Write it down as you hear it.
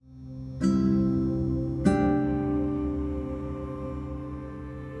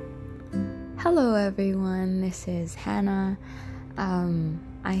Hello everyone, this is Hannah.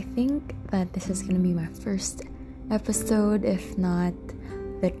 I think that this is going to be my first episode, if not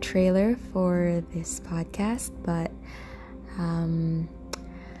the trailer for this podcast, but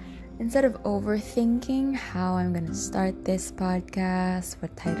instead of overthinking how I'm going to start this podcast,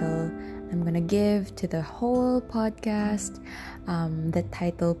 what title I'm going to give to the whole podcast, the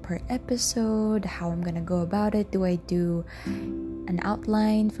title per episode, how I'm going to go about it, do I do an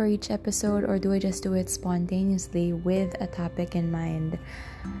outline for each episode or do I just do it spontaneously with a topic in mind?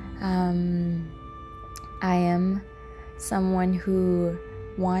 I am someone who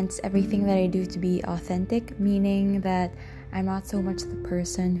wants everything that I do to be authentic, meaning that I'm not so much the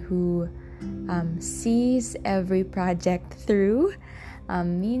person who sees every project through,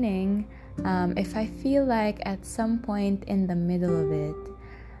 meaning if I feel like at some point in the middle of it,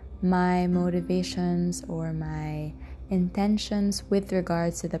 my motivations or my intentions with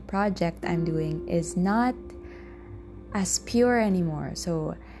regards to the project I'm doing is not as pure anymore.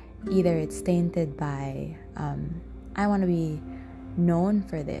 So either it's tainted by I want to be known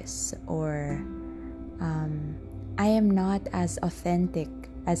for this, or I am not as authentic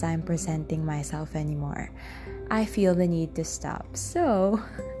as I'm presenting myself anymore. I feel the need to stop. So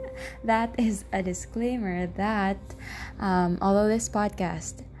that is a disclaimer that although this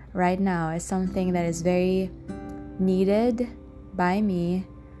podcast right now is something that is very needed by me,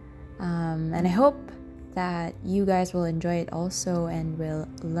 and I hope that you guys will enjoy it also and will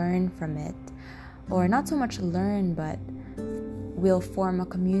learn from it, or not so much learn, but will form a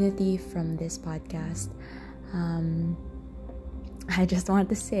community from this podcast. I just want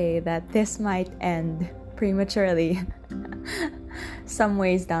to say that this might end prematurely some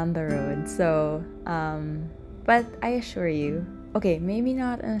ways down the road, so but I assure you, okay, maybe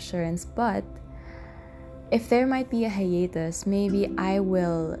not an assurance, but if there might be a hiatus, maybe I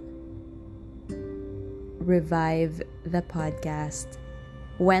will revive the podcast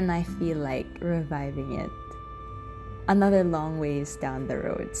when I feel like reviving it. Another long ways down the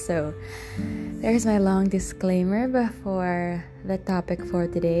road. So there's my long disclaimer before the topic for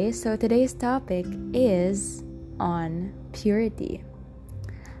today. So today's topic is on purity.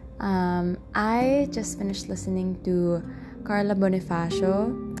 I just finished listening to Carla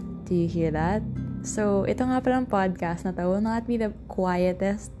Bonifacio. Do you hear that? So, ito nga palang podcast na to will not be the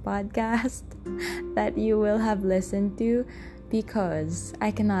quietest podcast that you will have listened to because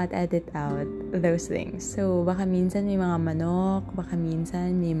I cannot edit out those things. So, baka minsan may mga manok, baka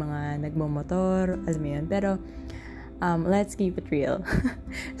minsan may mga nagmomotor, alam mo yun. Pero, let's keep it real.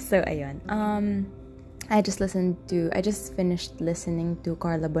 So, ayun. I just finished listening to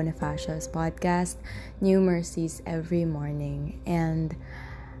Carla Bonifacio's podcast, New Mercies Every Morning, and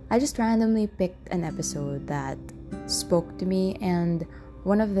I just randomly picked an episode that spoke to me, and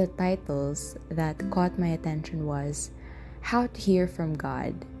one of the titles that caught my attention was How to Hear from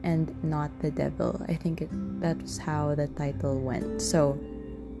God and Not the Devil. I think that was how the title went. So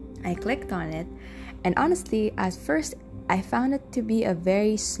I clicked on it, and honestly, at first I found it to be a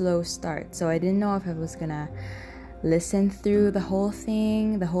very slow start. So I didn't know if I was gonna listen through the whole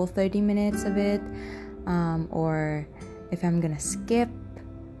thing, the whole 30 minutes of it, or if I'm gonna skip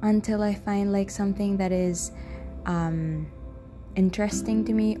until I find like something that is interesting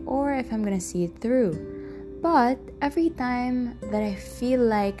to me, or if I'm gonna see it through. But every time that I feel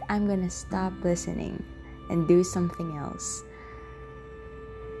like I'm gonna stop listening and do something else,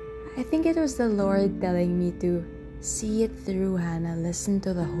 I think it was the Lord telling me to see it through, Hannah, listen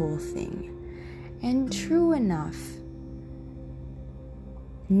to the whole thing. And true enough,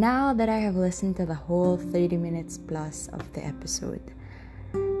 now that I have listened to the whole 30 minutes plus of the episode,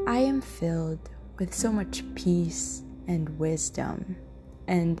 I am filled with so much peace and wisdom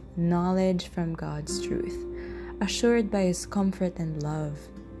and knowledge from God's truth, assured by His comfort and love.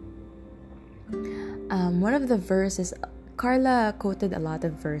 One of the verses, Carla quoted a lot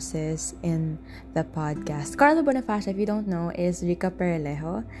of verses in the podcast. Carla Bonifacio, if you don't know, is Rica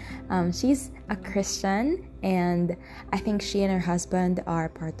Perelejo. She's a Christian, and I think she and her husband are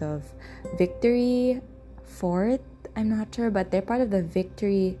part of Victory Fort. I'm not sure, but they're part of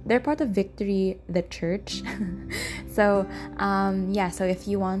Victory, the church. So, so if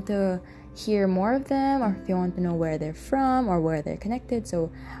you want to hear more of them, or if you want to know where they're from or where they're connected, so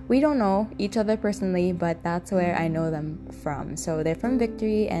we don't know each other personally, but that's where I know them from. So they're from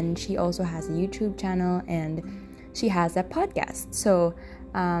Victory, and she also has a YouTube channel, and she has a podcast. So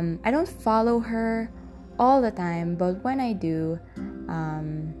I don't follow her all the time, but when I do,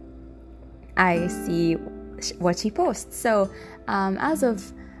 I see what she posts. So as of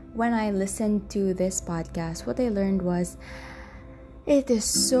when I listened to this podcast, what I learned was It is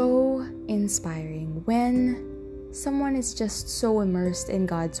so inspiring when someone is just so immersed in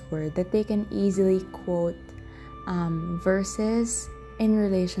God's word that they can easily quote verses in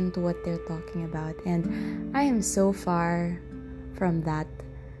relation to what they're talking about. And I am so far from that.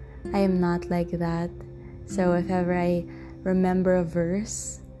 I am not like that. So if ever I remember a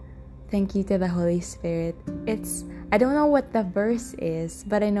verse, thank you to the Holy Spirit. I don't know what the verse is,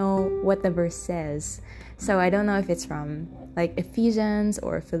 but I know what the verse says. So I don't know if it's from like Ephesians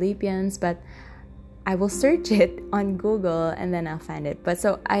or Philippians, but I will search it on Google and then I'll find it. But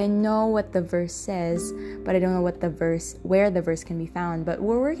so I know what the verse says, but I don't know where the verse can be found. But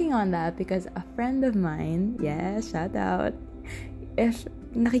we're working on that because a friend of mine, shout out, if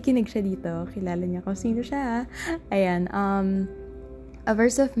nakikinig siya dito, kilala niya kung sino siya. Ayan, a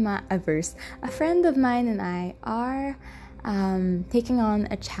friend of mine and I are taking on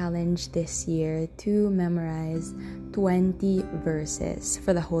a challenge this year to memorize 20 verses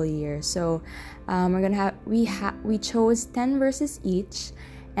for the whole year. So we're gonna we chose 10 verses each,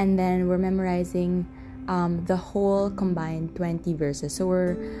 and then we're memorizing the whole combined 20 verses. So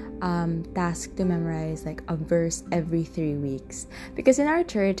we're tasked to memorize like a verse every 3 weeks, because in our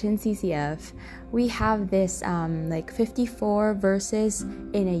church in CCF we have this like 54 verses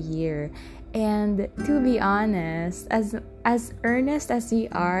in a year. And to be honest, as earnest as we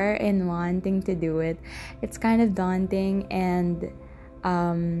are in wanting to do it, it's kind of daunting, and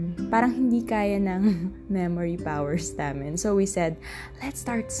parang hindi kaya ng memory powers namin. So we said, let's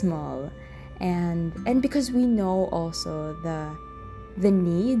start small. And because we know also the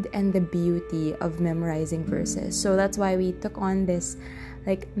need and the beauty of memorizing verses. So that's why we took on this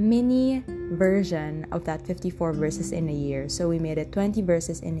like mini version of that 54 verses in a year. So we made it 20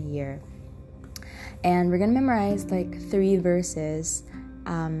 verses in a year. And we're gonna memorize like 3 verses,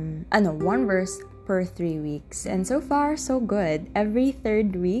 1 verse per 3 weeks. And so far, so good. Every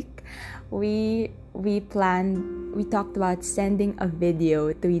 3rd week, we talked about sending a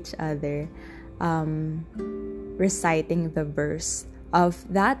video to each other, reciting the verse of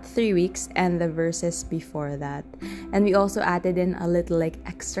that 3 weeks and the verses before that. And we also added in a little like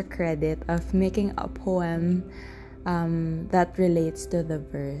extra credit of making a poem that relates to the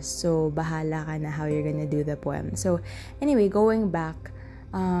verse. So bahala ka na how you're gonna do the poem. So anyway, going back,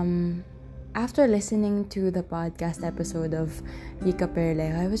 after listening to the podcast episode of Vika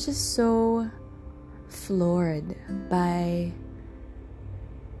Perlejo, I was just so floored by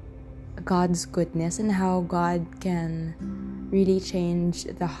God's goodness and how God can really change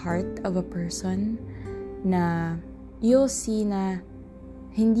the heart of a person, na you'll see na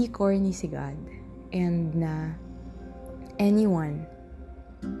hindi corny si God, and na anyone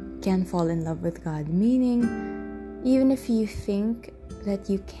can fall in love with God. Meaning, even if you think that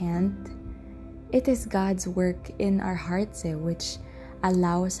you can't, it is God's work in our hearts which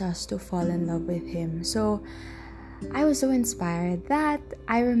allows us to fall in love with Him. So I was so inspired that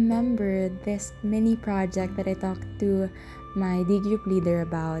I remembered this mini project that I talked to my D group leader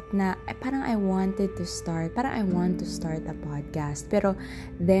about, na parang I want to start a podcast. Pero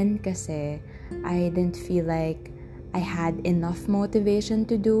then kasi I didn't feel like I had enough motivation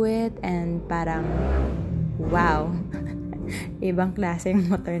to do it, and parang wow, ibang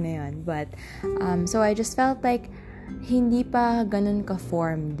klaseng motor na yun. But so I just felt like hindi pa ganun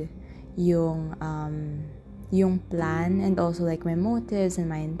ka-formed yung plan, and also like my motives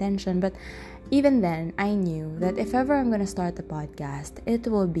and my intention. But even then, I knew that if ever I'm gonna start a podcast, it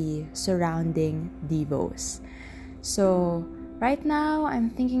will be surrounding Devos. So right now,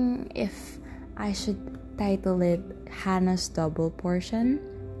 I'm thinking if I should title it Hannah's Double Portion,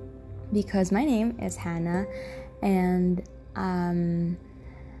 because my name is Hannah. And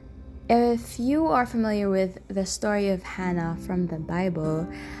if you are familiar with the story of Hannah from the Bible,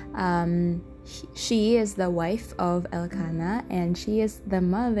 she is the wife of Elkanah, and she is the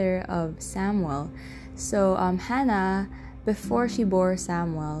mother of Samuel. So Hannah, before she bore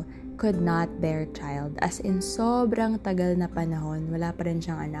Samuel, could not bear child. As in, sobrang tagal na panahon, wala pa rin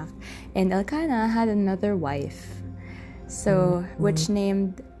siyang anak. And Elkanah had another wife, so which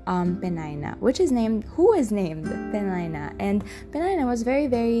named Penina, who is named Penina. And Penina was very,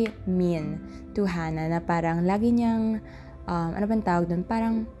 very mean to Hannah, na parang lagi niyang, ano bang tawag dun?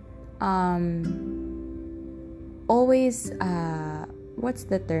 Parang, always, what's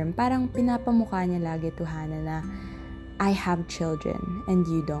the term? Parang pinapamukha niya lagi to Hannah na, I have children and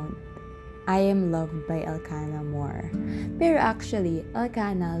you don't. I am loved by Elkanah more. Pero actually,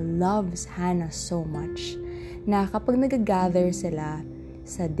 Elkanah loves Hannah so much na kapag nag-gather sila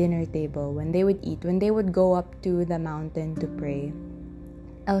sa dinner table, when they would eat, when they would go up to the mountain to pray,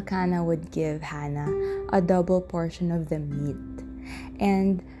 Elkanah would give Hannah a double portion of the meat.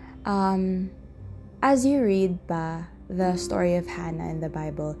 And as you read the story of Hannah in the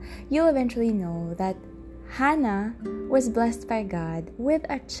Bible, you'll eventually know that Hannah was blessed by God with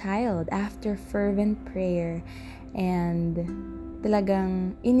a child after fervent prayer. And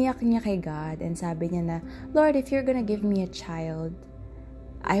talagang iniyak niya kay God and sabi niya na, Lord, if you're gonna give me a child,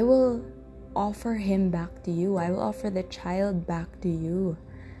 I will offer him back to you. I will offer the child back to you.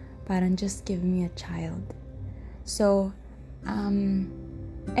 Parang just give me a child. So,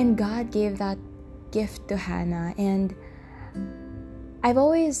 and God gave that gift to Hannah. And I've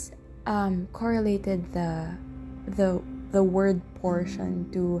always correlated the word portion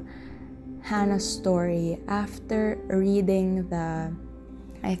to Hannah's story after reading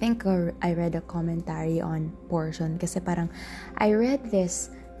I think I read a commentary on portion kasi parang I read this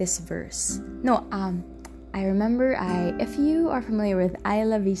verse. No, I remember if you are familiar with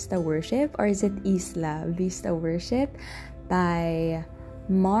Isla Vista Worship, or is it Isla Vista Worship by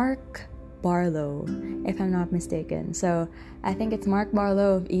Mark Barlow, if I'm not mistaken. So I think it's Mark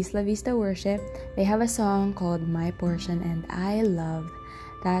Barlow of Isla Vista Worship. They have a song called My Portion, and I love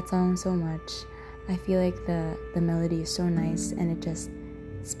that song so much. I feel like the melody is so nice and it just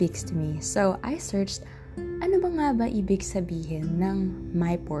speaks to me. So I searched, ano ba nga ba ibig sabihin ng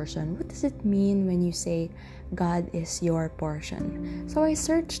my portion? What does it mean when you say God is your portion? So I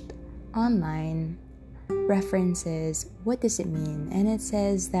searched online references, what does it mean? And it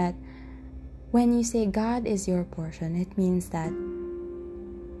says that when you say God is your portion, it means that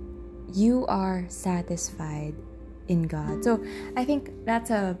you are satisfied in God. So I think that's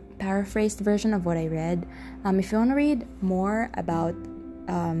a paraphrased version of what I read. If you want to read more about,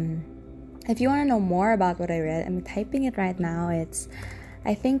 if you want to know more about what I read, I'm typing it right now. It's,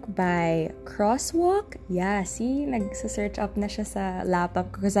 I think, by Crosswalk. Yeah, see, nagsa-search up na siya sa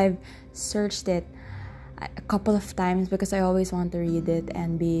laptop because I've searched it a couple of times because I always want to read it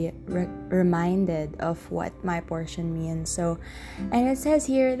and be reminded of what my portion means. So, and it says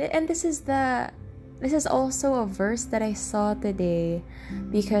here, and this is also a verse that I saw today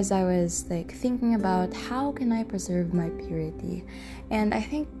because I was like thinking about how can I preserve my purity. And I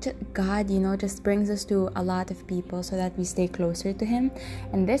think God, just brings us to a lot of people so that we stay closer to Him.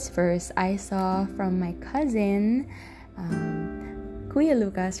 And this verse I saw from my cousin, Kuya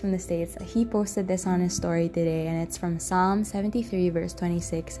Lucas from the States. He posted this on his story today, and it's from Psalm 73 verse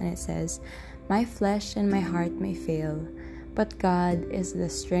 26, and it says, "My flesh and my heart may fail, but God is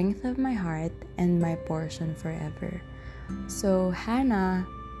the strength of my heart and my portion forever." So Hannah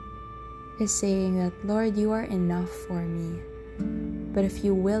is saying that, Lord, you are enough for me. But if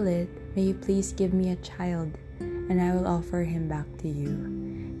you will it, may you please give me a child, and I will offer him back to you.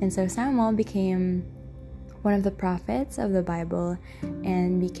 And so Samuel became one of the prophets of the Bible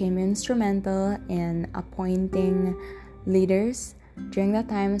and became instrumental in appointing leaders during that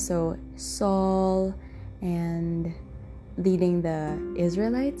time. So Saul and leading the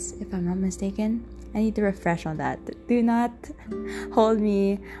Israelites, if I'm not mistaken. I need to refresh on that. Do not hold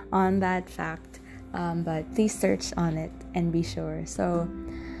me on that fact, but please search on it and be sure. So,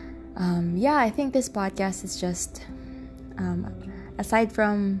 I think this podcast is just, aside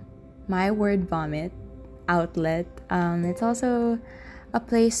from my word vomit outlet, it's also a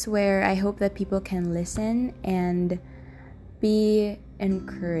place where I hope that people can listen and be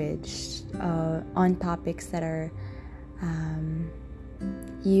encouraged on topics that are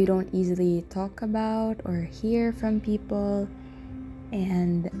you don't easily talk about or hear from people.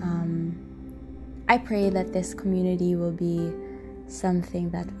 And I pray that this community will be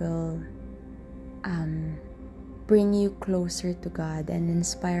something that will bring you closer to God and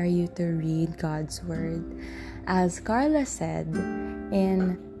inspire you to read God's Word. As Carla said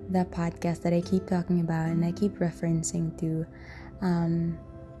in the podcast that I keep talking about and I keep referencing to,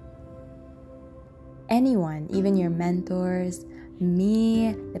 anyone, even your mentors,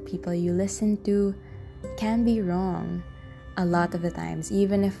 me, the people you listen to, can be wrong a lot of the times,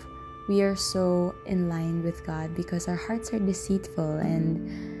 even if we are so in line with God, because our hearts are deceitful and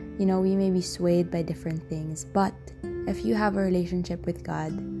we may be swayed by different things. But if you have a relationship with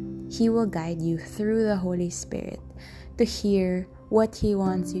God, He will guide you through the Holy Spirit to hear what He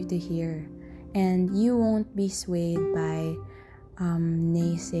wants you to hear, and you won't be swayed by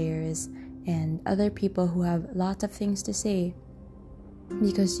naysayers and other people who have lots of things to say,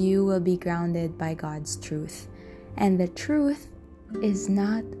 because you will be grounded by God's truth. And the truth is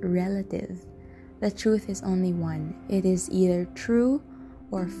not relative. The truth is only one. It is either true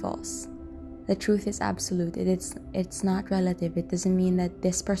or false. The truth is absolute. It's not relative. It doesn't mean that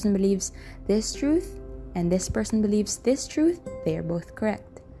this person believes this truth and this person believes this truth. They are both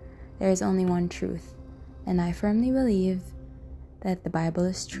correct. There is only one truth. And I firmly believe that the Bible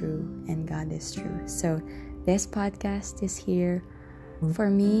is true and God is true. So this podcast is here for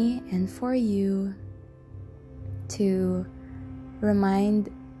me and for you to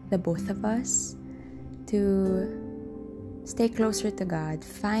remind the both of us to stay closer to God,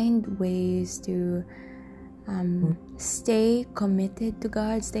 find ways to stay committed to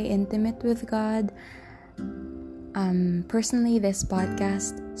God, stay intimate with God. Personally, this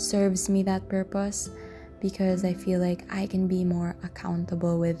podcast serves me that purpose because I feel like I can be more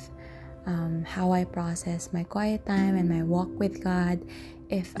accountable with how I process my quiet time and my walk with God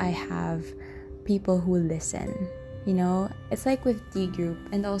if I have people who listen. You know, it's like with D group,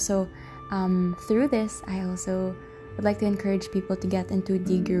 and also through this I also would like to encourage people to get into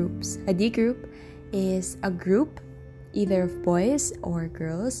D groups. A D group is a group either of boys or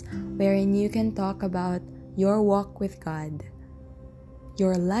girls wherein you can talk about your walk with God,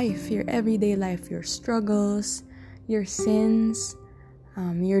 your life, your everyday life, your struggles, your sins,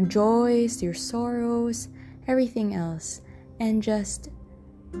 your joys, your sorrows, everything else, and just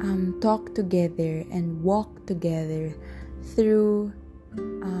talk together and walk together through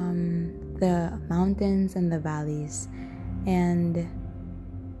the mountains and the valleys. And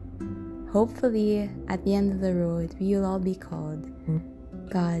hopefully at the end of the road we will all be called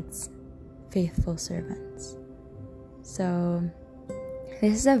God's faithful servants. So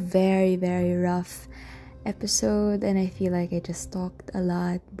this is a very, very rough episode, and I feel like I just talked a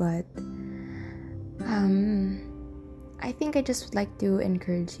lot, but I think I just would like to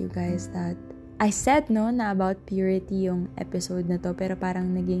encourage you guys that I said na about purity yung episode na to, pero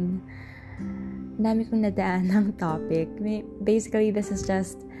parang naging dami kong nadaan ng topic. Basically, this is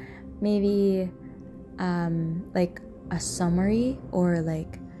just maybe like a summary or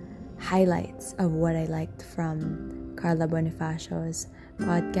like highlights of what I liked from Carla Bonifacio's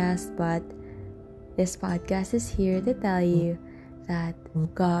podcast, but this podcast is here to tell you that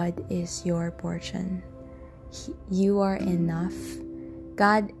God is your portion. You are enough.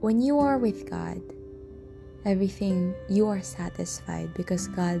 God, when you are with God, everything, you are satisfied because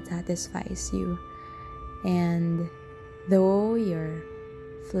God satisfies you. And though your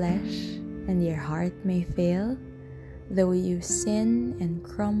flesh and your heart may fail, though you sin and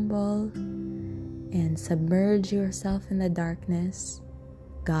crumble and submerge yourself in the darkness,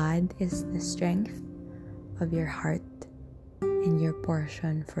 God is the strength of your heart and your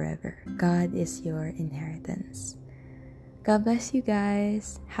portion forever. God is your inheritance. God bless you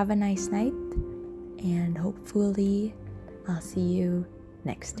guys. Have a nice night, and hopefully I'll see you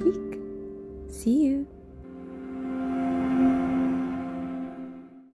next week. See you.